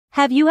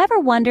Have you ever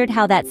wondered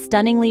how that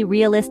stunningly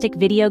realistic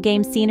video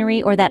game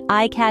scenery or that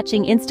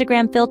eye-catching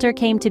Instagram filter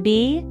came to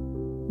be?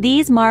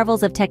 These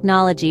marvels of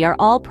technology are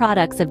all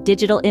products of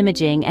digital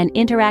imaging and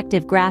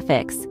interactive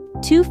graphics,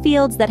 two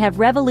fields that have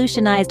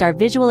revolutionized our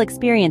visual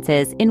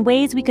experiences in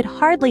ways we could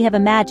hardly have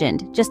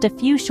imagined just a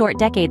few short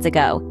decades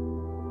ago.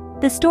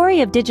 The story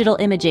of digital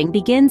imaging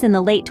begins in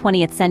the late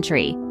 20th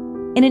century.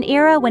 In an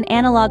era when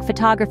analog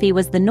photography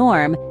was the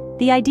norm,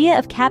 the idea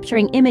of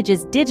capturing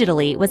images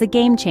digitally was a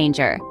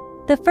game-changer.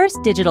 The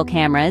first digital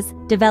cameras,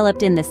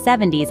 developed in the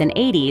 70s and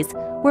 80s,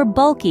 were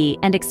bulky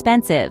and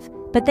expensive,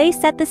 but they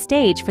set the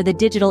stage for the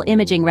digital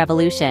imaging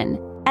revolution.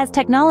 As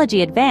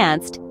technology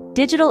advanced,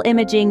 digital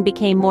imaging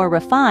became more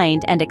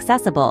refined and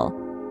accessible.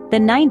 The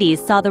 90s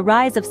saw the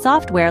rise of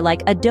software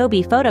like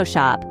Adobe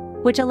Photoshop,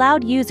 which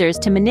allowed users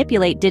to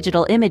manipulate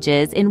digital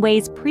images in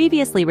ways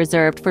previously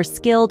reserved for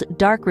skilled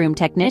darkroom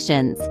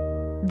technicians.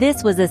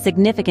 This was a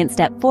significant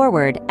step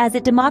forward as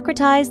it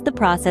democratized the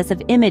process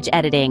of image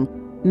editing,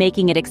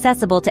 making it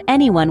accessible to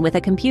anyone with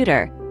a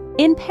computer.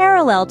 In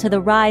parallel to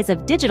the rise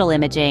of digital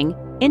imaging,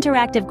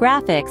 interactive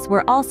graphics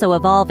were also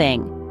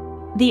evolving.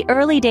 The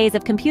early days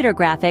of computer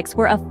graphics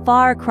were a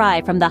far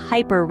cry from the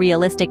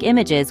hyper-realistic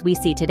images we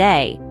see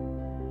today.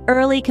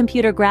 Early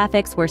computer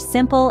graphics were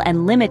simple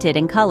and limited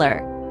in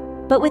color.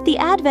 But with the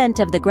advent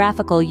of the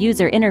graphical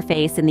user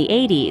interface in the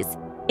 80s,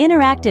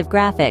 interactive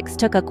graphics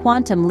took a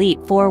quantum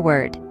leap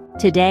forward.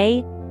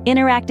 Today,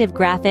 interactive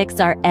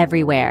graphics are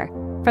everywhere,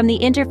 from the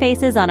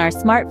interfaces on our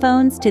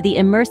smartphones to the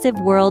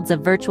immersive worlds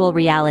of virtual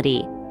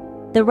reality.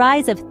 The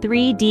rise of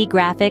 3D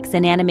graphics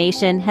and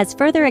animation has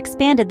further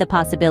expanded the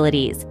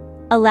possibilities,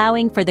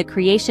 allowing for the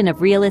creation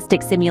of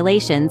realistic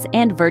simulations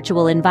and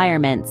virtual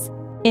environments.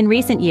 In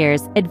recent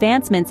years,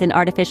 advancements in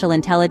artificial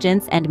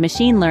intelligence and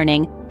machine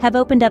learning have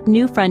opened up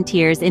new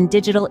frontiers in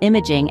digital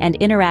imaging and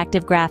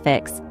interactive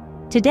graphics.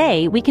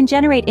 Today, we can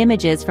generate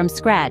images from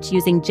scratch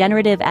using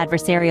generative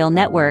adversarial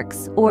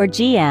networks, or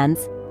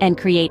GANs, and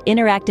create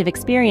interactive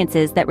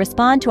experiences that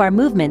respond to our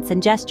movements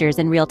and gestures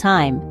in real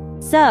time.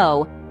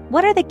 So,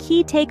 what are the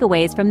key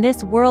takeaways from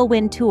this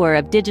whirlwind tour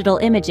of digital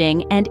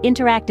imaging and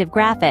interactive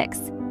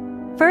graphics?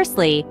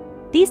 Firstly,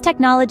 these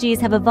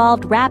technologies have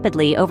evolved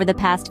rapidly over the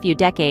past few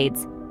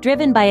decades,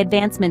 driven by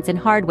advancements in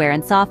hardware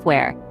and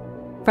software.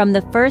 From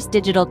the first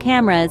digital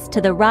cameras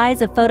to the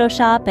rise of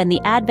Photoshop and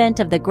the advent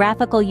of the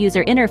graphical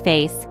user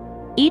interface,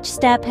 each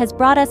step has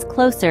brought us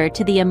closer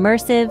to the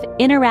immersive,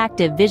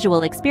 interactive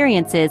visual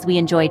experiences we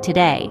enjoy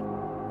today.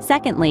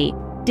 Secondly,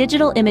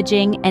 digital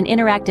imaging and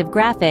interactive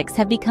graphics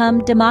have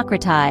become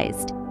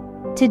democratized.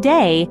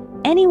 Today,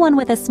 anyone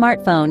with a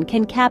smartphone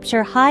can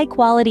capture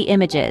high-quality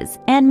images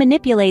and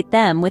manipulate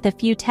them with a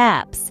few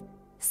taps.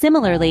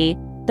 Similarly,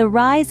 the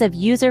rise of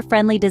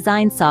user-friendly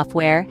design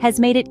software has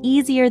made it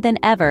easier than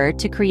ever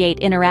to create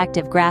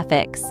interactive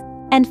graphics.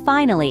 And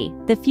finally,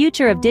 the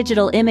future of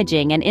digital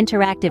imaging and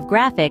interactive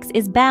graphics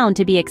is bound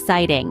to be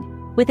exciting.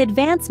 With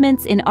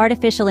advancements in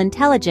artificial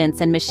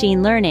intelligence and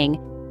machine learning,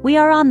 we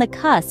are on the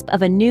cusp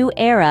of a new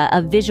era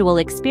of visual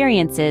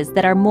experiences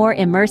that are more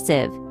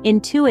immersive,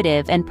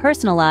 intuitive, and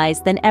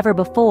personalized than ever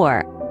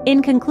before.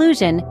 In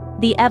conclusion,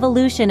 the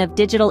evolution of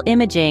digital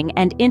imaging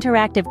and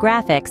interactive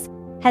graphics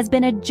has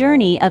been a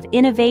journey of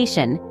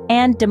innovation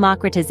and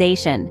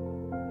democratization.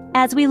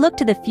 As we look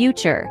to the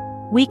future,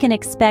 we can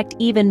expect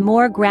even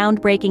more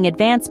groundbreaking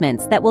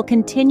advancements that will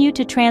continue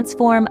to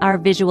transform our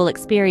visual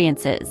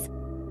experiences.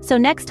 So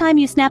next time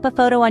you snap a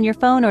photo on your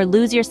phone or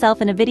lose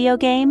yourself in a video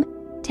game,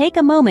 take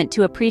a moment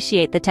to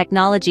appreciate the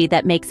technology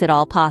that makes it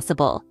all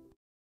possible.